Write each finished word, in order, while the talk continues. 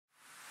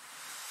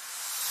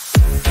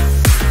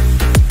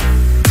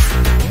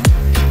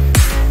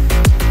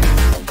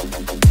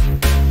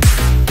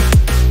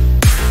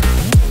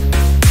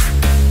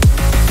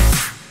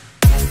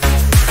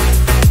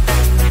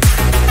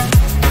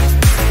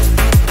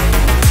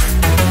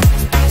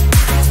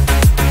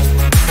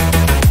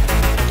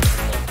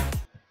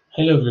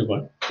Hello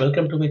everyone,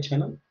 welcome to my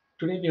channel.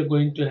 Today we are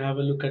going to have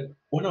a look at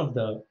one of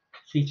the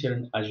feature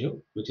in Azure,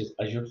 which is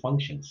Azure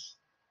Functions.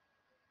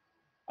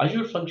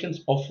 Azure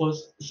Functions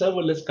offers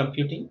serverless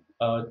computing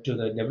to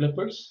the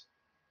developers.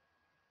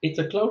 It's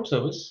a cloud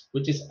service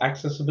which is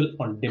accessible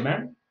on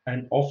demand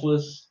and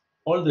offers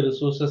all the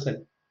resources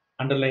and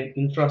underlying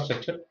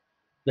infrastructure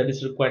that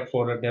is required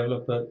for a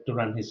developer to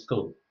run his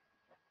code.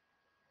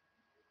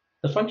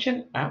 The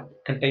function app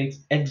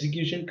contains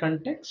execution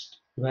context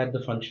where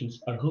the functions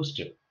are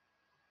hosted.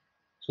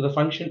 So the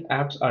function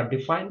apps are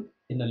defined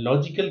in a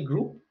logical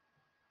group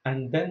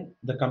and then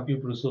the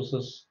compute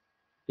resources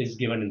is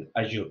given in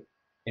Azure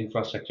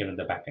infrastructure in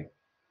the backend.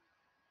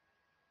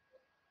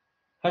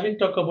 Having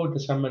talked about the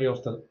summary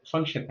of the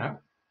function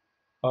app,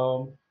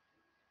 um,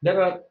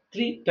 there are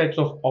three types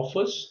of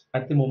offers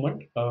at the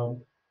moment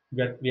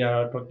that we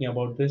are talking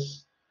about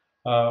this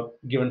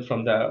given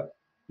from the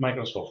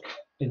Microsoft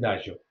in the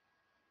Azure.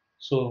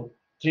 So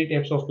three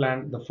types of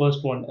plan. The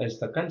first one is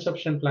the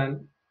consumption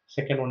plan.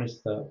 Second one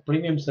is the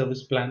premium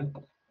service plan,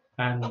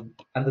 and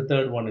the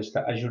third one is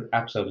the Azure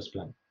App Service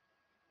plan.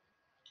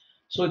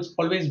 So it's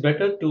always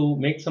better to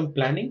make some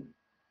planning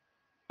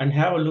and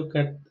have a look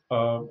at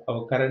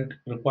our current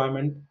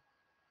requirement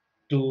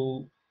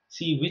to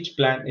see which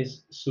plan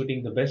is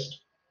suiting the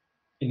best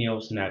in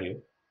your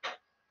scenario.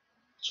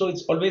 So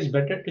it's always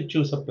better to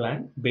choose a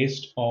plan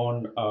based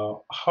on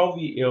how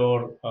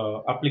your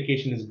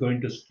application is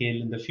going to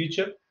scale in the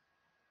future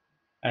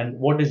and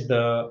what is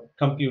the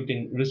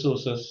computing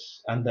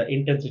resources and the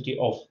intensity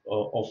of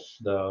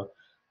the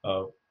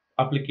uh,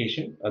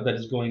 application that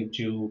is going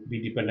to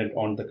be dependent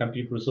on the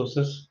compute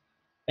resources.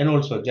 And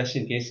also, just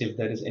in case if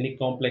there is any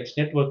complex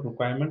network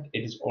requirement, it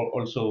is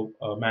also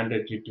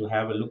mandatory to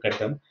have a look at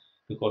them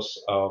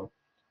because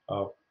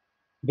uh,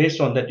 based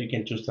on that you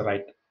can choose the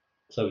right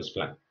service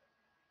plan.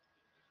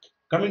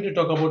 Coming to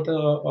talk about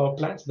the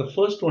plans, the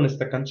first one is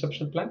the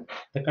consumption plan.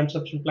 The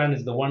consumption plan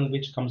is the one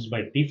which comes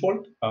by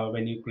default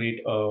when you create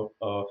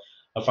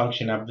a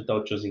function app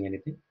without choosing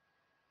anything.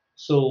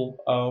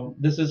 So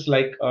this is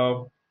like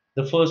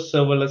the first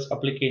serverless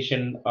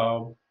application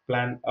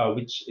plan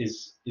which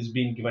is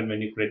being given when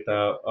you create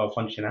the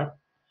function app.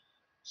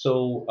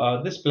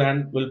 So this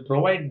plan will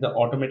provide the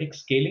automatic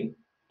scaling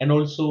and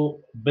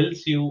also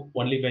bills you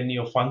only when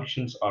your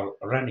functions are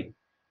running.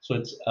 So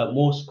it's a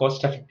most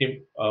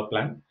cost-effective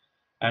plan.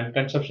 And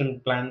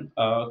consumption plan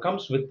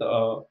comes with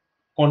a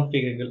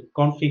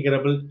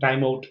configurable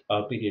timeout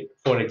period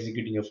for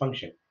executing a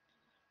function.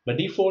 By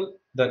default,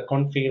 the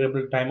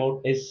configurable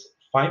timeout is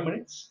 5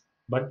 minutes,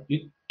 but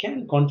you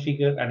can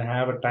configure and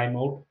have a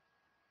timeout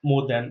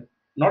more than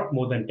not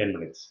more than 10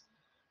 minutes.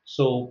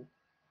 So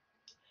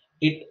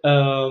it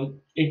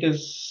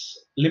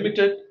is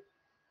limited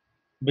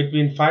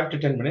between 5 to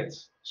 10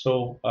 minutes.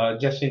 So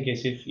just in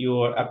case if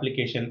your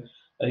application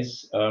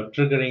is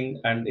triggering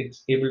and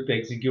it's able to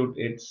execute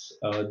its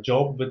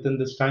job within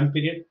this time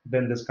period,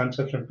 then this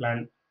consumption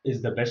plan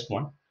is the best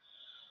one.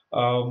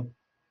 Um,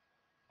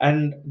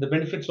 and the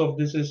benefits of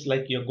this is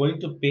like you're going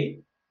to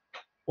pay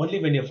only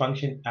when your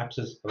function apps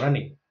is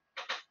running,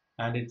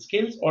 and it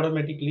scales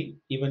automatically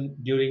even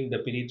during the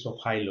periods of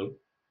high load.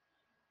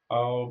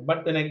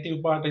 But the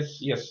negative part is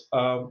yes,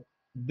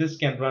 this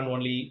can run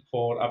only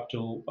for up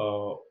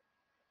to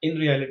in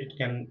reality it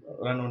can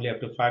run only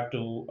up to 5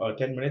 to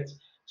 10 minutes.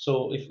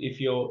 So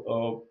if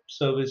your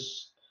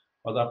service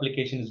or the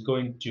application is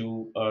going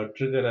to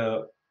trigger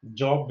a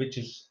job which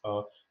is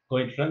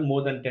going to run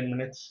more than 10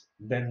 minutes,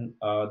 then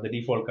the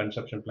default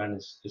consumption plan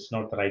is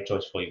not the right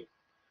choice for you.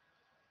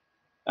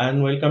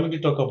 And while coming to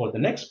talk about the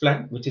next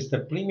plan, which is the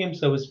premium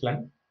service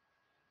plan,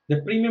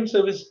 the premium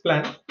service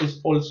plan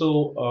is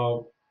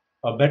also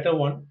a better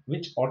one,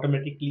 which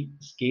automatically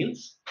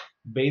scales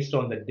based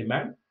on the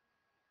demand,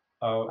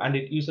 and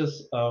it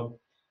uses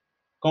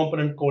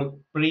component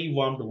called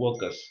pre-warmed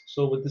workers.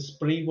 So with this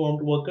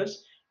pre-warmed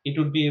workers, it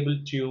would be able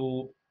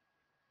to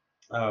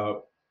uh,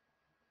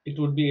 it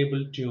would be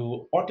able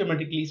to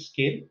automatically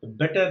scale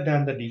better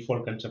than the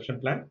default consumption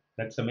plan.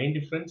 That's the main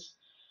difference.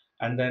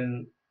 And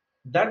then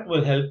that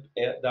will help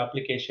the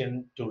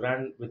application to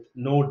run with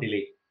no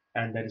delay,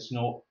 and there is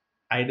no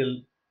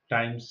idle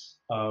times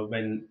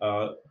when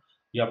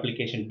your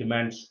application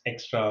demands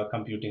extra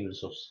computing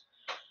resource.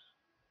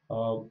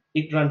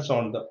 It runs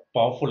on the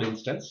powerful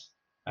instance,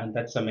 and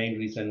that's the main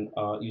reason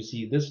you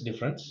see this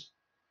difference.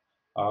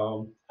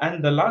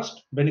 And the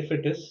last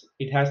benefit is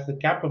it has the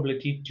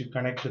capability to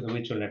connect to the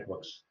virtual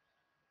networks.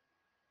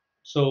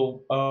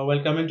 So,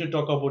 while coming to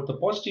talk about the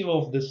positive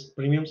of this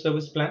premium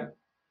service plan,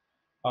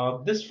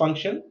 this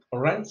function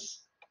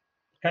runs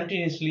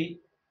continuously,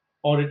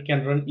 or it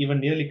can run even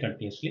nearly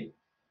continuously.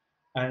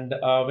 And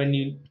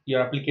when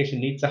your application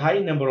needs a high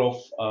number of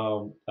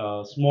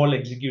small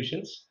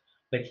executions,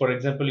 like for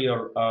example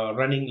you're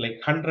running like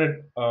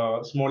 100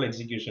 small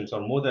executions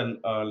or more than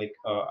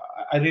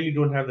I really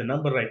don't have the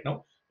number right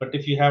now, but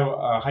if you have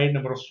a high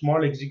number of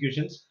small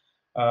executions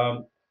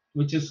um,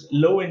 which is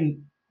low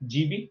in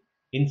GB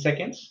in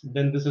seconds,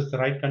 then this is the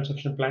right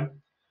consumption plan.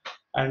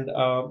 And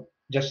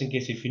just in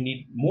case if you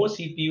need more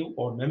CPU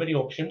or memory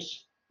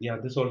options, yeah,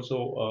 this is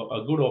also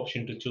a good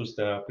option to choose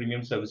the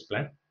premium service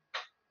plan.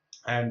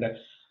 And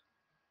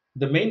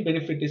the main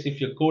benefit is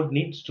if your code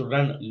needs to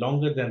run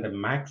longer than the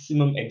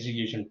maximum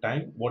execution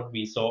time, what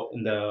we saw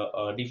in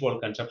the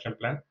default consumption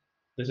plan,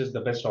 this is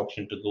the best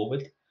option to go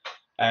with.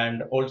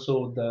 And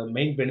also the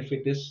main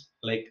benefit is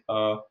like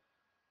the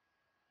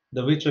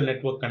virtual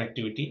network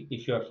connectivity.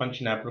 If your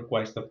function app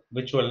requires the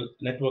virtual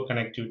network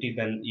connectivity,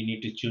 then you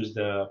need to choose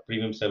the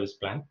premium service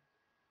plan.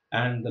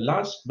 And the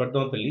last but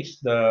not the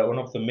least, the one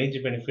of the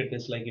major benefit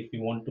is like if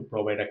you want to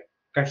provide a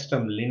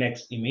custom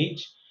Linux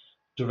image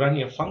to run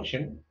your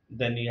function,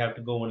 then you have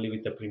to go only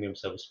with the premium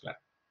service plan.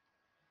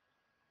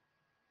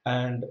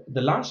 And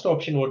the last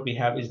option what we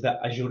have is the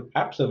Azure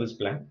App Service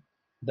Plan.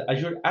 The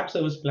Azure App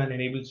Service Plan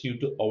enables you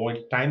to avoid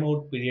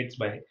timeout periods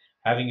by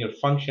having your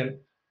function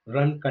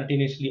run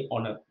continuously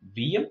on a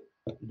VM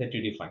that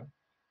you define.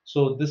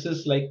 So this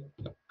is like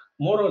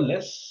more or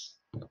less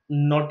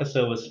not a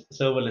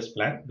serverless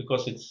plan,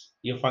 because it's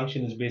your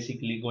function is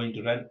basically going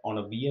to run on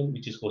a VM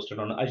which is hosted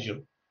on Azure.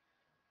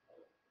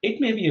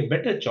 It may be a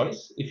better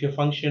choice if your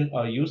function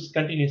are used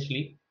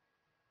continuously,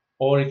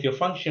 or if your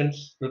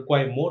functions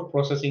require more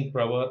processing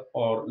power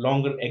or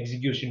longer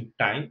execution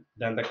time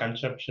than the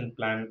consumption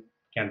plan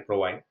can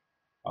provide.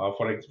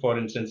 For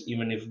instance,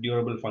 even if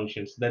durable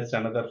functions, there is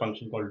another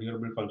function called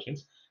durable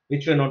functions,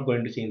 which we're not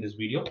going to see in this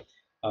video.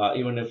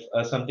 Even if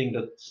something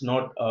that's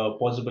not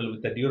possible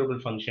with the durable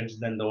functions,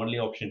 then the only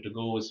option to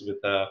go is with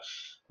the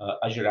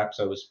Azure App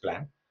Service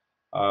Plan.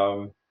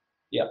 Um,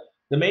 yeah,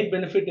 the main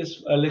benefit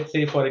is, let's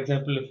say, for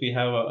example, if we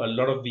have a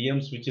lot of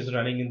VMs which is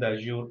running in the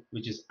Azure,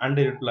 which is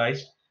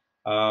underutilized,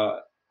 uh,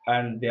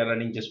 and they are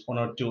running just one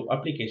or two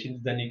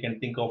applications, then you can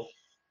think of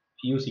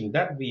using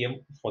that VM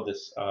for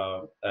this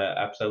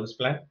app service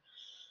plan.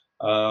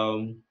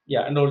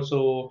 Yeah, and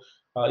also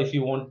if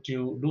you want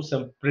to do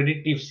some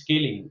predictive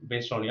scaling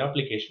based on your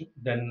application,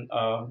 then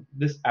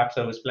this app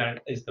service plan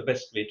is the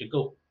best way to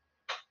go.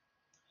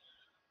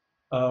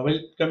 Well,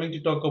 coming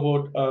to talk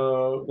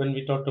about when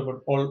we talked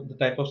about all the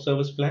type of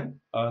service plan,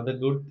 the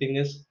good thing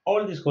is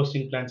all these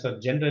hosting plans are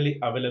generally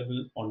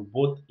available on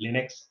both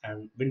Linux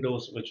and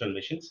Windows virtual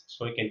machines.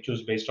 So you can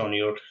choose based on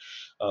your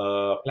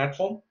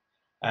platform.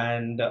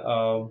 And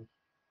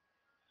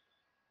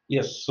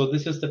yes, so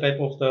this is the type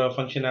of the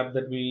function app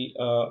that we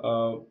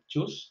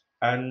choose.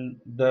 And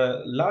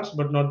the last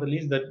but not the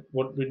least, that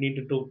what we need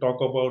to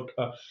talk about,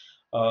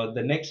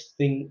 the next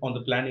thing on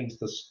the planning is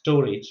the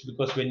storage,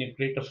 because when you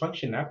create a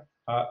function app,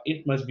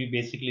 it must be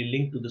basically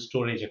linked to the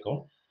storage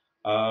account,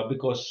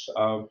 because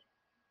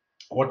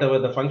whatever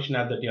the function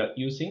app that you are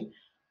using,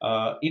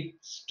 it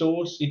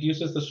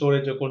uses the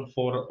storage account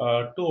for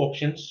two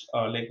options,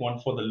 like one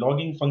for the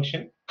logging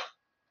function,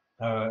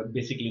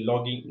 basically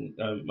logging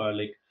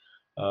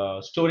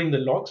storing the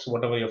logs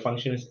whatever your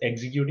function is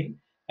executing,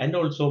 and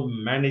also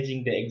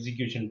managing the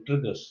execution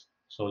triggers.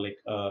 So like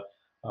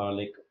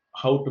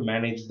how to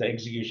manage the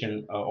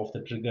execution of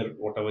the trigger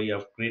whatever you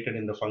have created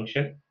in the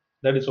function,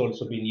 that is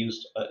also being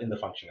used in the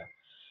function.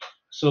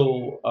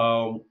 So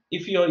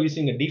if you are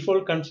using a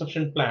default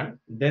consumption plan,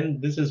 then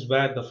this is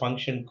where the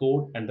function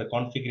code and the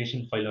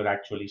configuration file are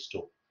actually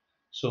stored.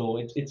 So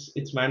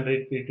it's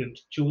mandatory to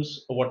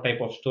choose what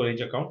type of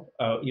storage account.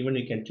 Even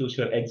you can choose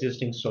your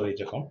existing storage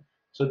account.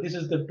 So this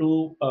is the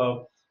two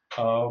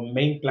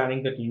main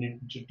planning that you need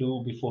to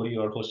do before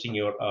you are hosting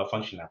your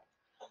function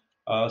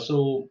app.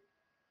 So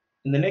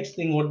in the next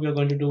thing, what we are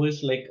going to do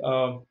is like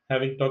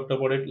having talked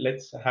about it,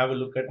 let's have a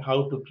look at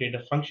how to create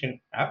a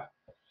function app.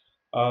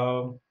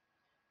 Um,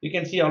 you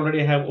can see I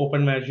already have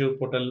open my Azure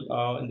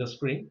portal in the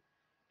screen.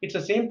 It's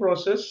the same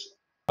process.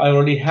 I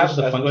already have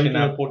the function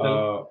app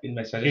portal in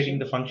my suggestion. Creating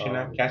the function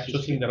app, cache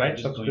choosing the right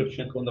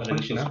subscription on the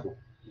function app.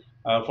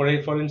 For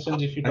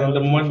instance, if you and the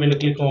moment when you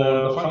click on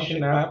the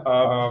function app,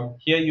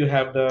 here you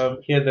have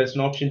here there's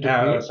an option to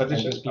create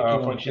suggestion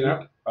function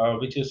app,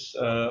 which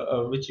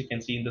you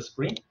can see in the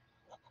screen.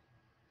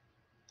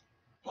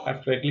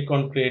 After I click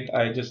on create,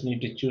 I just need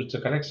to choose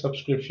the correct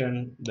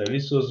subscription. The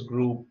resource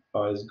group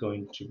is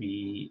going to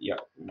be, yeah,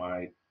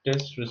 my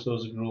test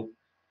resource group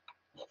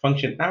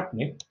function app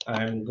name.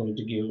 I'm going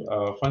to give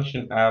a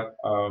function app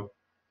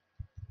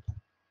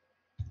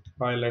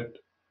pilot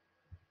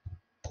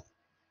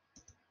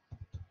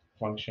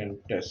function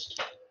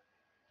test.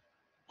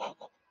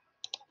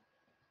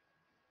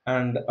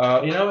 And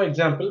in our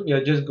example, we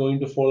are just going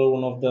to follow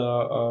one of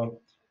the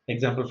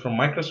example from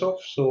Microsoft.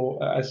 So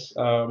as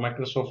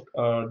Microsoft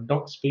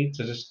doc speed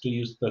suggests to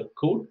use the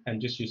code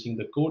and just using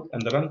the code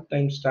and the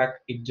runtime stack,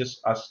 it just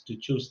asks to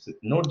choose the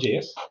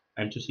Node.js.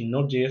 I'm choosing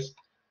Node.js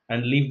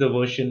and leave the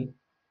version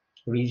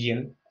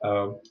region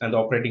and the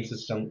operating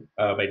system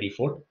by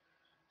default.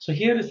 So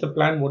here is the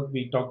plan what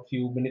we talked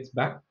few minutes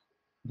back.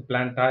 The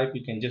plan type,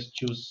 you can just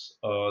choose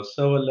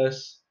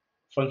serverless,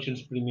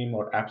 functions premium,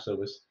 or app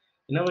service.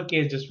 In our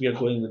case, just we are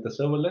going with the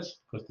serverless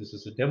because this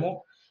is a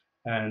demo,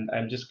 and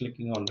I'm just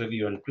clicking on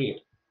review and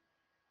create.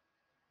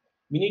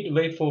 We need to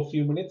wait for a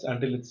few minutes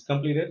until it's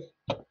completed.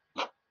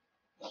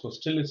 So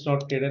still it's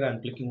not created.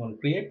 I'm clicking on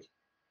create.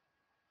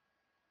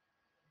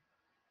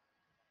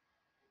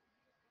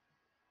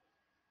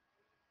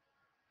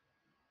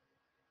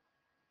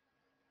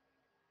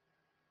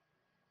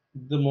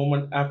 the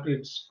moment after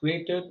it's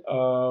created,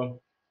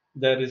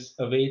 there is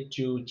a way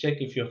to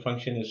check if your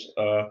function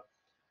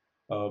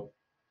uh,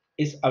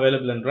 is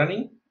available and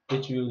running,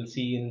 which we will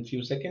see in a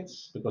few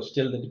seconds because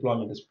still the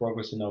deployment is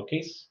progress in our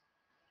case.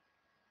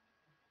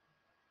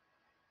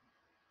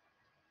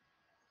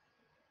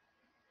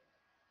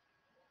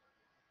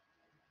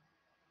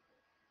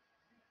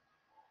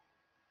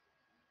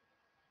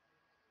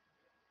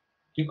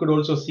 You could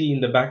also see in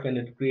the backend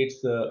it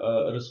creates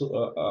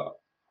the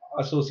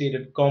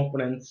associated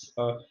components,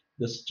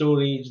 the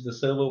storage, the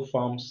server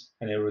forms,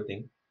 and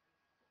everything.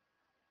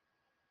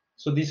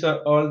 So these are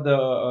all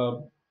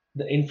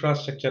the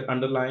infrastructure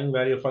underlying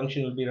where your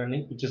function will be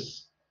running, which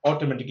is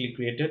automatically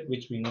created,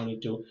 which we no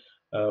need to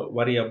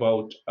worry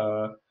about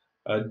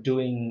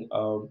doing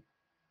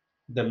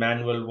the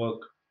manual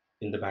work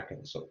in the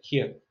backend. So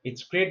here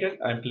it's created.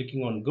 I'm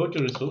clicking on go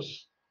to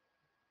resource.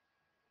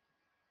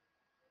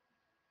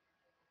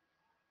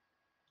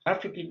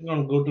 After clicking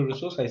on go to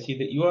resource, I see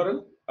the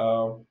URL.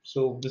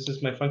 So this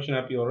is my function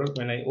app URL.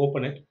 When I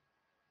open it,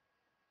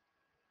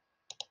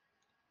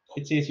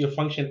 it says your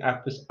function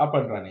app is up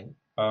and running,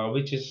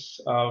 which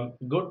is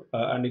good.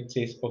 And it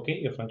says, okay,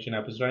 your function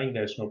app is running.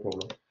 There's no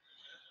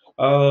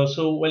problem.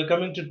 So while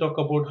coming to talk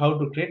about how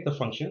to create the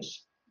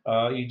functions,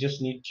 you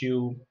just need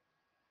to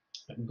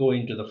go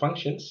into the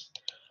functions.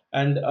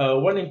 And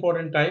one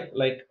important type,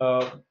 like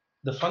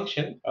the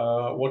function,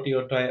 what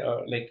you're trying,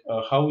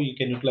 how you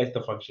can utilize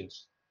the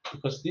functions,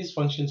 because these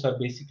functions are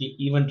basically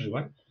event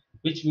driven,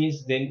 which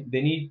means then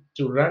they need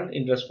to run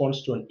in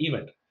response to an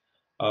event.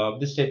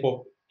 This type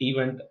of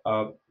event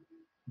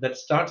that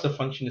starts a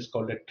function is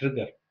called a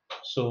trigger.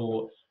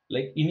 So,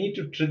 like you need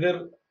to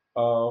trigger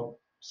uh,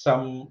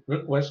 some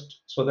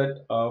request so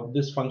that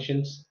these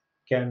functions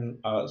can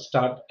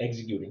start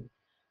executing.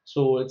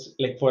 So it's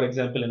like, for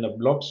example, in a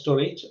blob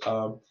storage,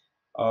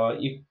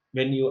 if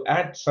when you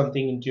add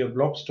something into your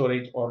blob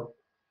storage or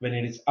when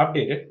it is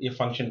updated, your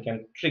function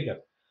can trigger.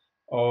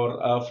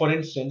 Or for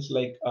instance,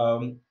 like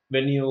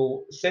when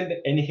you send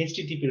any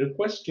HTTP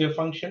request to your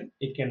function,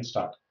 it can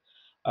start.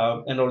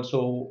 And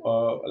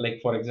also, like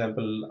for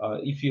example,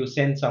 if you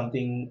send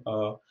something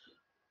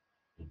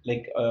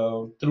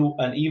through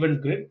an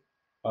event grid,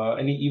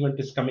 any event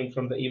is coming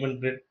from the event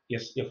grid,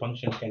 yes, your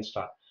function can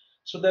start.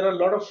 So there are a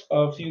lot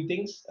of few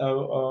things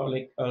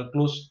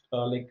close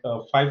like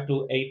 5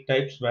 to 8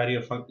 types where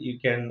you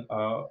can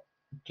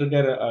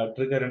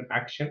trigger an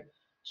action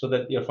so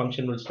that your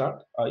function will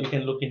start. You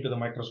can look into the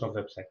Microsoft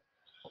website.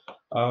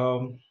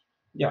 um,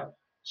 yeah,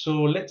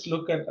 so let's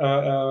look at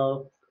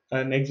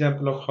an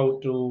example of how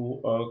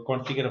to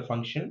configure a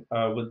function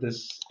with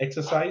this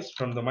exercise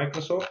from the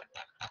Microsoft,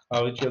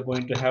 which you're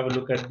going to have a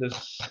look at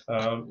this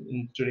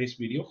in today's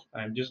video.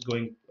 I'm just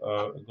going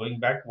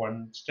back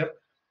one step.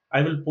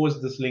 I will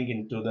post this link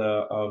into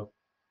the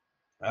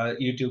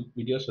YouTube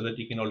video so that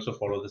you can also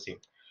follow the same.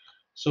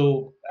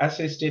 So as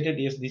I stated,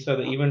 yes, these are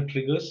the event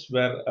triggers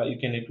where you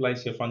can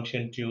utilize your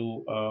function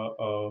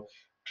to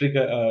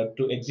trigger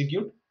to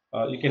execute.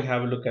 You can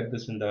have a look at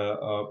this in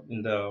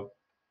the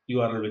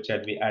URL which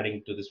I'll be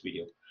adding to this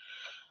video.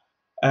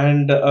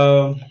 And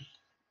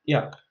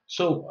yeah,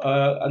 so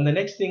and the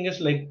next thing is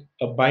like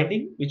a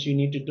binding, which you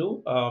need to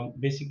do.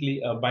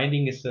 Basically, a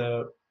binding is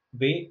a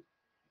way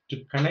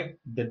to connect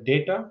the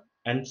data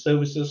and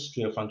services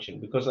to a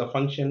function, because a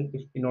function,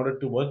 if, in order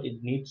to work,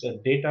 it needs a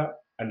data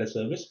and a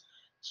service.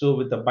 So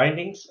with the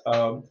bindings,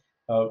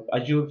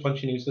 Azure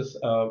Function uses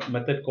a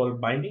method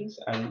called bindings,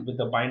 and with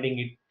the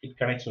binding, it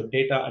connects your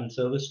data and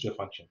service to a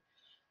function.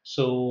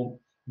 So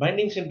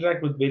bindings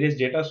interact with various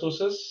data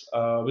sources,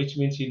 which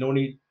means you don't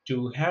need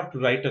to have to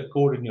write a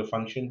code in your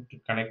function to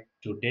connect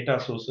to data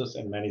sources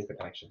and manage the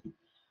connection.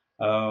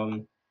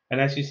 And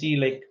as you see,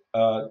 like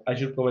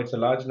Azure provides a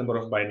large number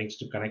of bindings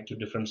to connect to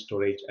different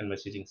storage and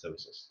messaging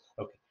services.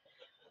 Okay.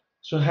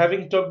 So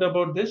having talked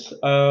about this,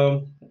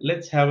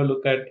 let's have a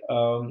look at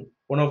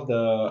one of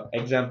the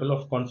example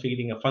of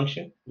configuring a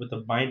function with a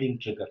binding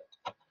trigger.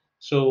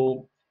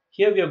 So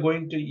here we are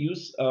going to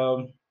use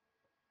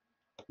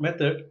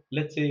method.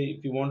 Let's say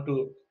if you want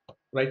to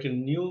write a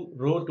new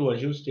row to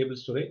Azure Stable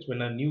Storage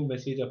when a new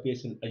message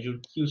appears in Azure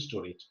Queue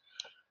Storage.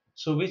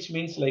 So which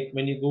means like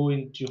when you go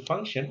into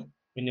function,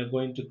 when you're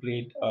going to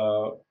create,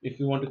 if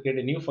you want to create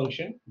a new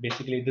function,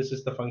 basically this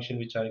is the function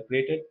which I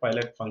created,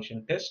 pilot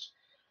function test.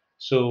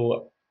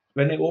 So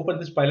when I open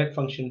this pilot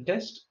function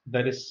test,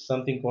 there is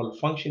something called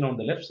function on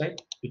the left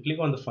side. You click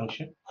on the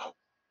function,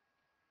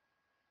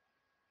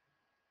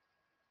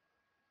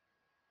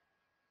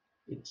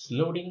 it's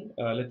loading.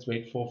 Let's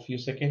wait for a few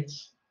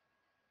seconds.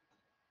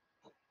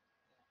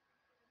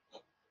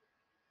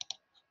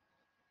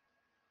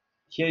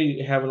 Here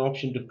you have an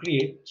option to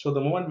create. So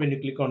the moment when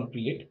you click on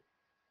create,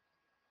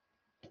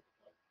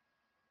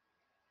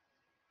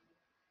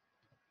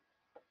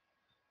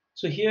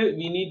 so here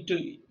we need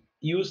to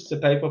use the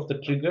type of the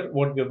trigger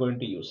what we are going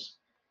to use.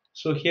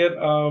 So here,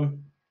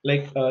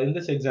 in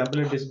this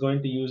example, it is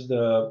going to use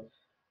the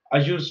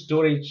Azure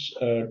Storage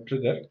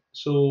trigger.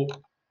 So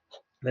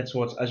that's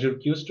what's Azure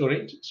Queue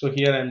Storage. So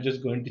here I'm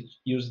just going to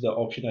use the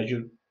option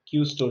Azure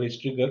Queue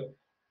Storage trigger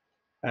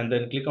and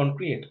then click on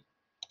create.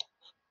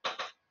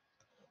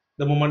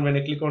 The moment when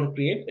I click on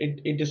create,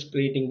 it is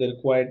creating the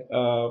required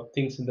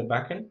things in the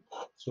backend.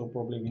 So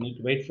probably we need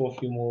to wait for a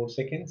few more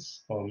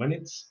seconds or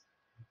minutes.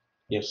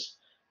 Yes,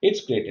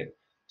 it's created.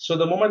 So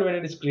the moment when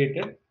it is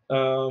created,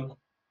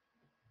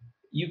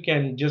 you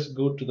can just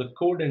go to the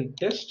code and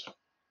test.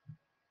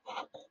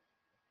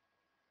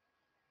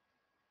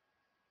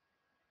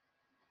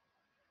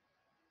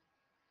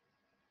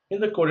 In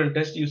the code and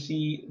test, you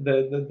see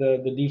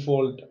the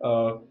default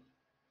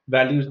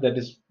values that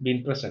is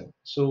being present.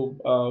 So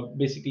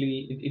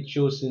basically, it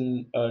shows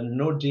in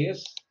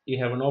Node.js.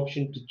 You have an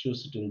option to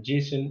choose it in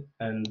JSON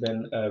and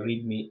then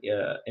README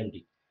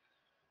MD.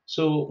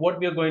 So what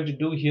we are going to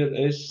do here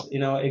is,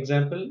 in our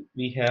example,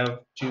 we have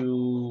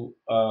to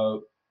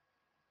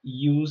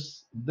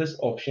use this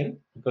option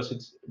because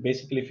it's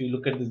basically, if you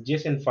look at this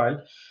JSON file,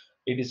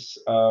 it is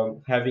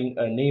having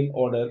a name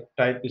order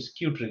type is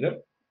queue-trigger.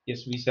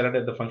 Yes, we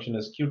selected the function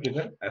as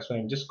queue-trigger. So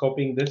I'm just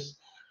copying this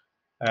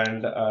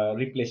and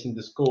replacing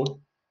this code.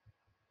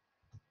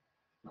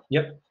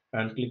 Yep,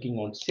 and clicking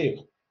on save.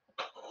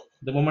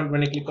 The moment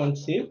when I click on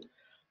save,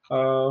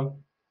 uh,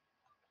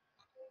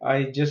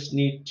 I just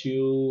need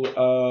to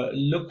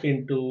look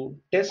into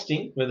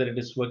testing whether it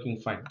is working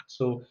fine.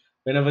 So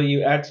whenever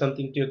you add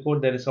something to your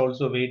code, there is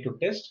also a way to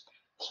test.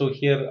 So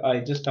here I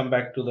just come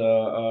back to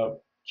the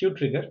queue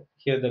trigger.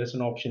 Here there is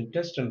an option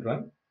test and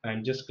run.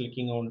 I'm just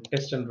clicking on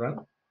test and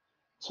run.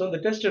 So in the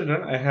test and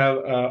run, I have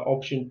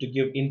option to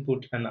give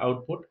input and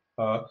output.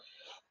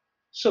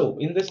 So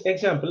in this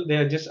example, they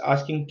are just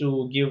asking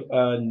to give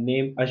a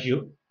name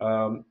Azure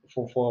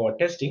for our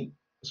testing.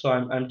 So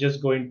I'm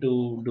just going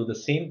to do the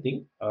same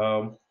thing.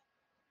 So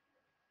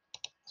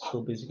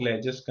basically,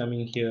 I just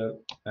coming here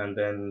and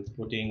then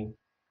putting.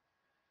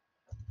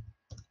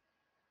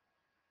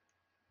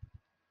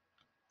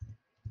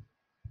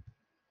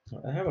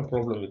 I have a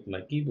problem with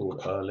my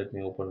keyboard. Let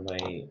me open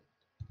my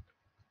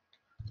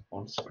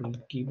on-screen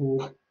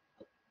keyboard.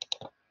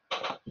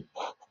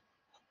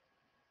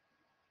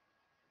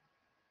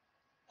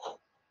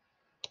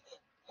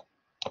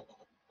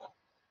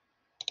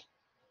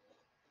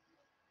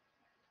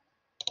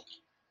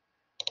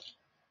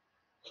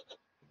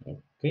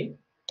 Okay,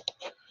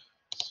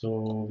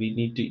 so we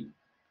need to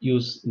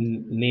use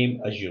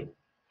name Azure.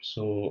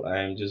 So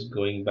I'm just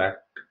going back.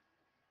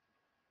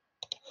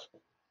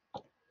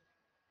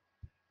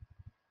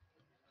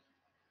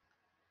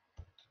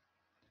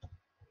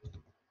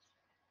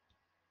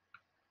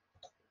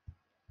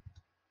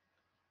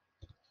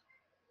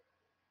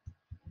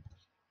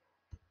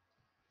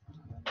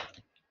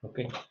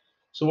 Okay,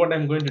 so what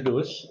I'm going to do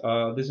is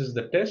this is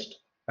the test.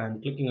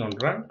 I'm clicking on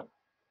run.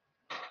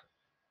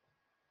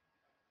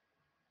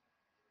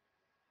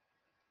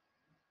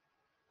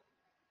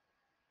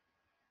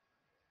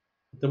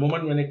 The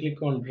moment when I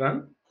click on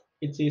run,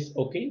 it says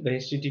okay, the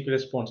HTTP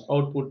response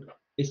output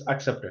is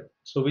accepted.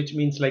 So which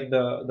means like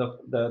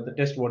the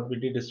test what we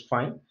did is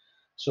fine.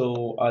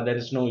 So there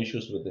is no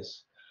issues with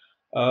this.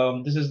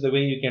 This is the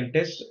way you can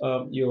test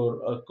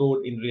your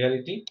code in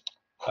reality.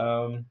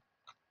 Um,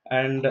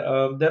 and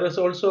there is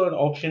also an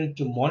option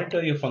to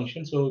monitor your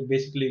function. So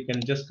basically, you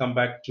can just come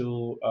back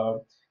to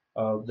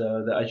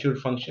the Azure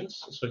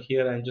functions. So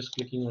here I'm just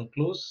clicking on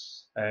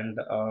close and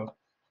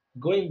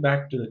going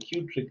back to the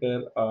queue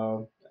trigger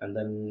and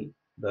then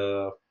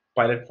the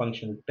pilot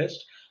function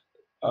test.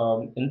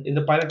 In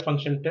the pilot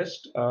function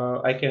test,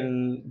 I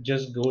can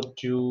just go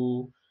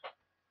to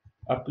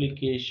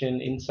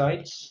application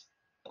insights.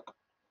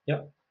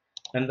 Yeah,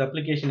 and the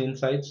application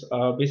insights,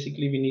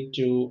 basically we need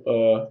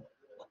to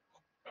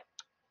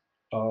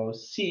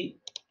see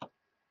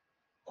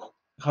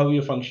how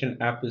your function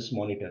app is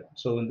monitored.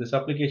 So in this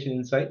application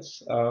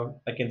insights,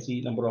 I can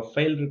see number of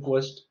failed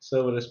requests,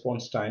 server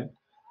response time,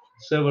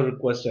 server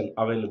request and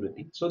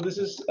availability. So this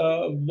is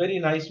a very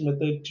nice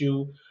method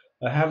to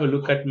have a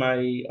look at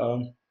my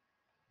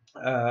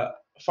uh,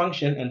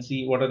 function and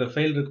see what are the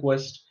failed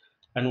requests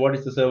and what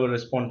is the server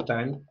response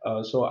time,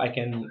 so I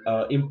can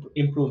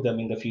improve them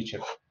in the future.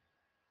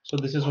 So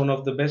this is one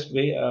of the best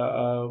way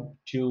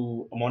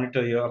to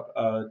monitor your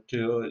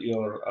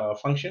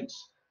functions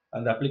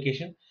and the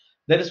application.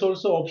 There is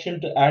also option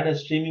to add a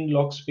streaming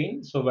logs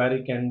pane, so where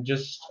you can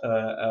just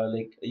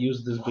like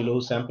use this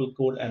below sample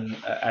code and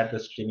add the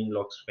streaming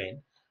logs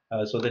pane,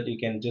 so that you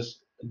can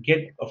just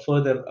get a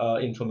further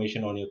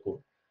information on your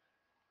code.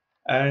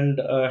 And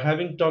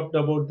having talked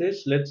about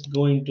this, let's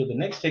go into the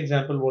next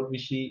example. What we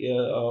see,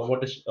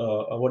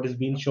 what is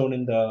being shown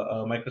in the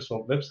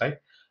Microsoft website.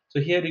 So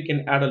here you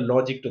can add a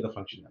logic to the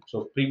function.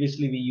 So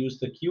previously we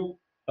used the queue,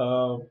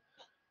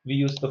 we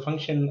use the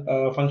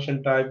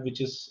function type,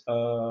 which is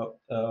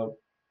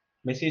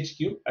message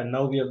queue, and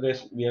now we are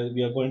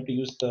going to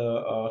use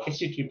the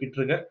HTTP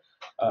trigger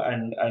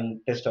and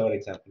test our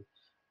example.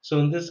 So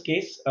in this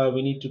case,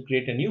 we need to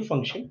create a new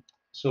function.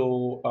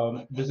 So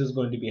this is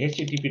going to be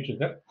HTTP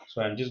trigger.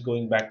 So I'm just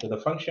going back to the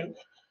function,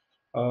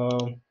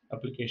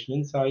 application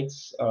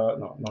insights,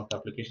 no, not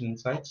application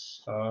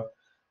insights,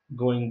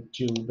 going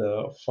to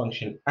the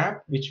function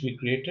app which we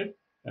created,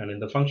 and in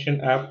the function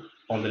app,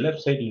 on the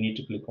left side, you need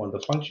to click on the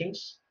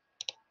functions.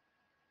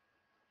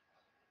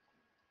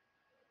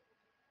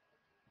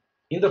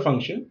 In the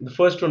function, the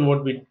first one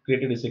what we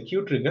created is a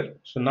queue trigger.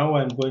 So now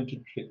I'm going to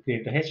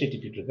create a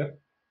HTTP trigger.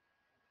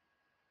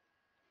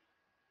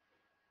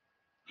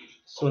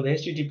 So the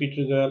HTTP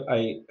trigger,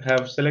 I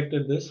have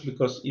selected this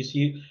because you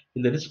see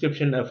in the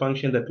description a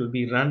function that will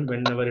be run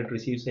whenever it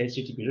receives a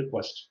HTTP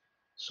request.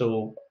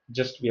 So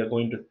just we are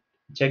going to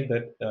check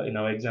that in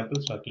our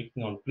example. So I'm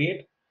clicking on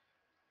create.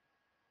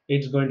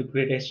 It's going to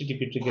create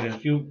HTTP trigger in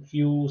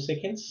few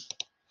seconds.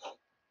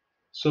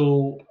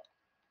 So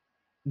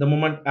the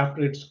moment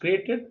after it's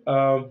created,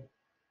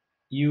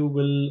 you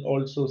will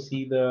also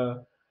see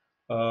the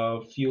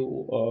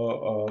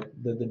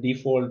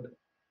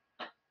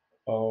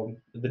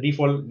the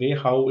default way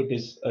how it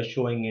is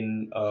showing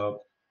in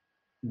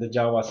the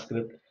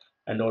JavaScript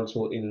and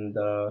also in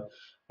the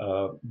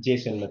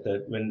JSON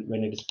method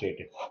when it is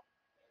created.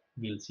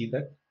 We'll see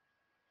that.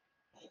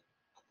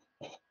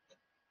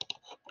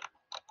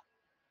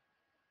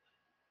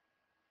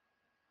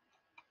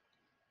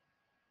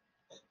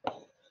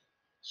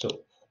 So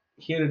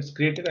here it's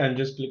created. I'm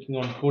just clicking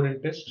on code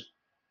and test.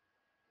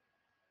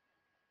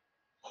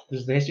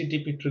 This is the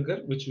HTTP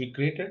trigger which we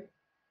created,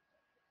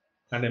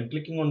 and I'm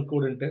clicking on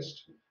code and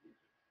test.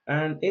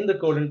 And in the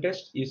code and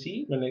test, you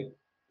see when I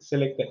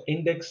select the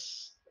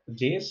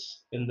index.js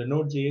in the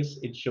node.js,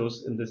 it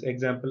shows in this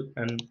example.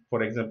 And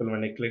for example,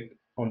 when I click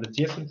on the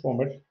JSON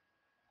format,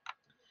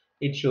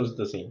 it shows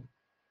the same.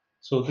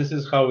 So this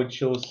is how it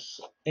shows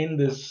in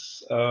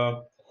this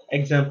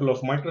example of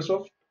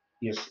Microsoft.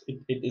 Yes,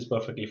 it is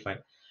perfectly fine.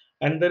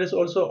 And there is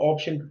also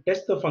option to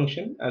test the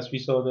function, as we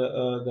saw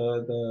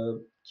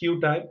the queue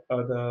type,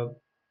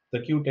 the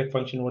queue type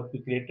function what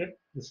we created.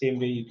 The same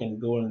way you can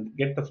go and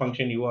get the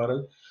function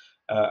URL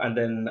and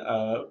then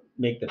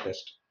make the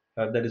test.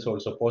 That is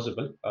also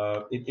possible.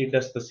 It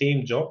does the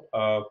same job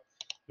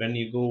when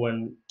you go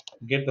and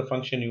get the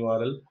function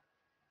URL,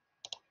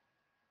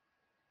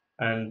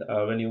 and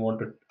when you want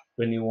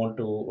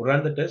to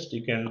run the test,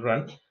 you can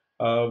run.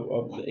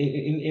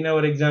 In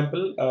our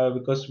example,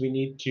 because we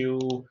need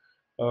to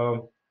uh,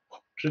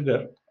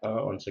 trigger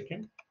 1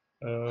 second.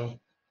 Uh,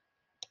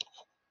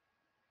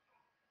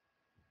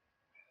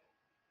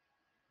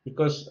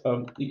 because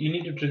you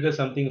need to trigger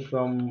something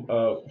from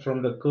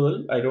the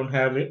curl. I don't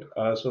have it,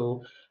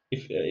 so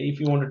if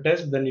you want to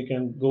test, then you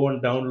can go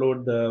and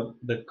download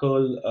the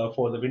curl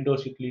for the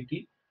Windows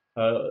utility.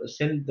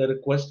 Send the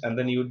request, and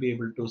then you will be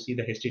able to see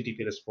the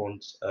HTTP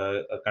response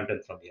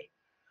content from here.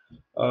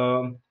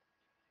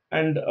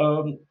 And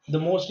the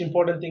most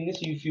important thing is,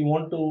 if you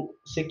want to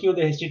secure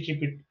the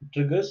HTTP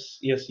triggers,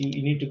 yes,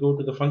 you need to go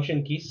to the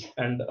function keys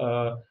and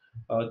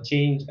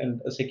change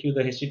and secure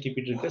the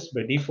HTTP triggers.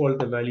 By default,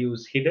 the value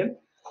is hidden.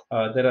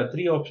 There are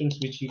three options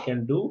which you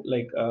can do,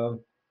 like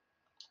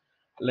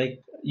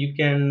you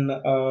can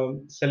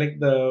select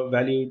the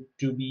value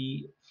to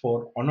be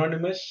for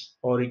anonymous,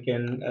 or you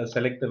can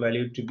select the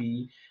value to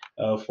be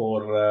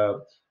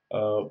for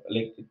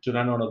like to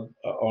run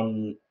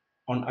on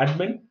on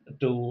admin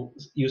to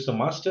use a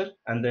master.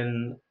 And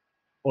then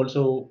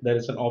also there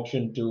is an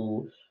option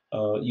to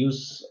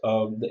use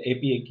the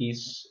API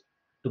keys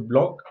to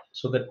block,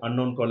 so that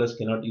unknown callers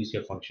cannot use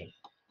your function.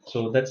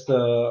 So that's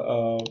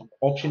the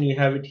option you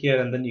have it here,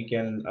 and then you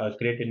can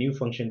create a new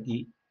function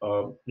key,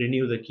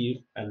 renew the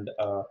key,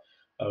 uh,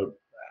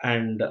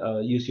 and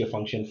use your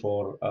function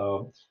for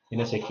in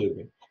a secure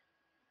way.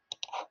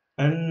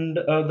 And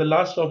the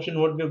last option,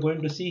 what we're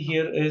going to see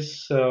here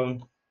is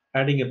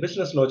adding a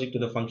business logic to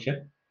the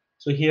function.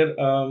 So here,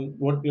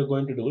 what we are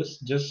going to do is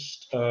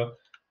just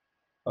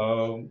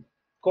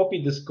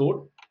copy this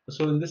code.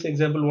 So in this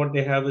example, what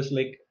they have is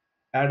like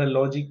add a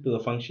logic to the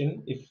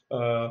function.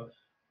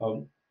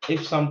 Um,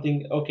 if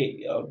something,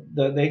 okay,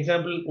 the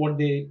example what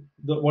they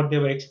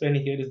were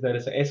explaining here is there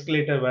is an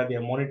escalator where they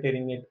are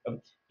monitoring it.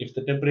 If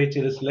the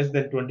temperature is less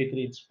than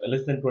 23, it's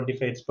less than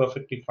 25, it's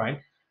perfectly fine.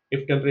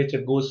 If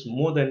temperature goes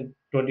more than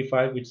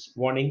 25, it's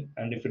warning,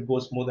 and if it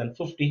goes more than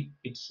 50,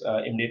 it's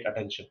immediate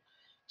attention.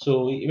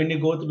 So when you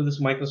go through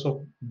this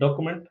Microsoft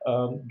document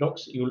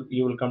docs,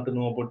 you will come to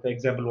know about the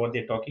example what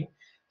they're talking.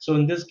 So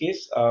in this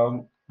case,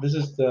 this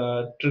is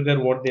the trigger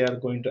what they are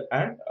going to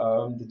add,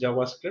 the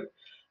JavaScript.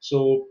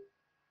 So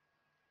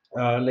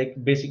like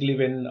basically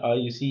when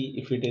you see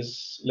if it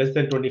is less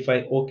than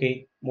 25,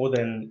 okay, more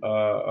than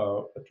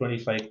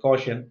 25,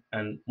 caution,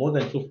 and more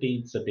than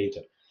 50, it's a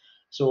danger.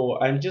 So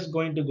I'm just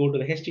going to go to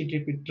the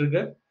HTTP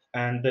trigger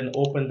and then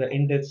open the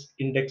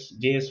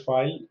index.js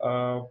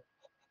file,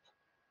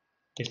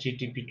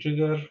 HTTP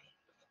trigger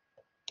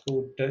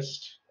code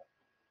test.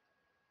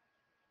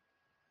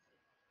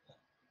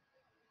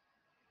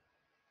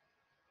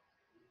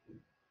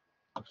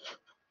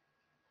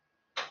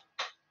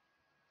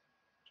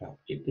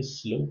 It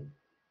is slow.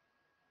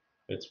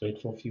 Let's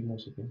wait for a few more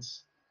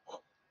seconds.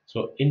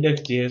 So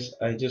index.js,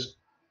 I just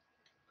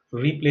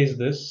replace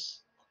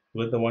this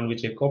with the one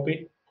which I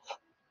copied.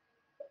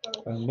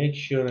 And make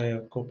sure I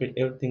have copied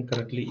everything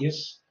correctly,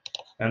 yes.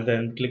 And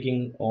then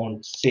clicking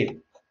on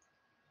save.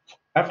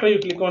 After you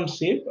click on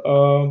save,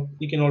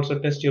 you can also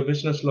test your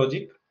business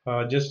logic.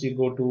 Just you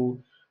go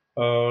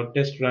to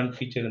test run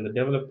feature in the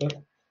developer.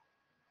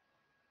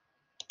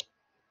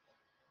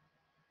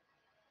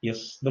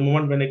 Yes, the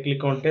moment when I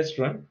click on test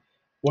run,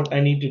 what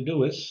I need to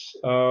do is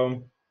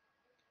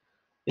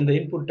in the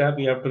input tab,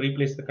 you have to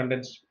replace the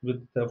contents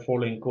with the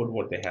following code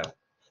what they have.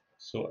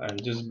 So I'm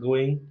just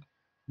going.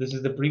 This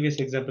is the previous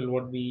example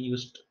what we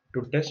used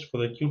to test for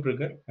the queue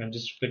trigger. I'm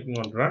just clicking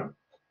on run.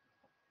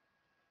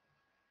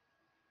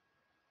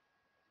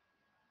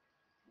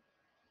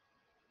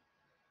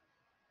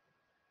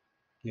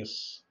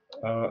 Yes,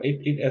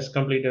 it has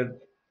completed.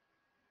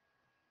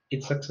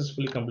 It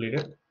successfully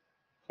completed.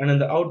 And in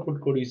the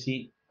output code, you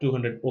see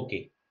 200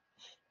 OK.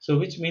 So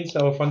which means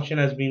our function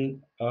has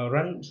been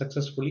run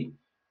successfully,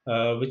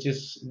 which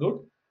is good.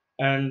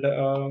 And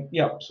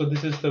yeah, so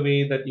this is the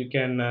way that you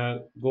can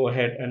go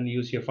ahead and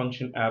use your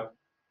function app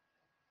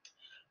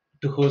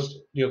to host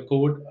your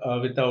code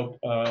without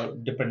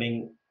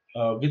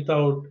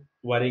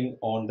worrying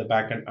on the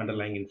backend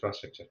underlying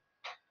infrastructure.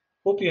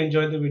 Hope you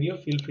enjoyed the video.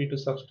 Feel free to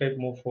subscribe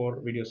more for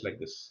videos like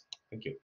this. Thank you.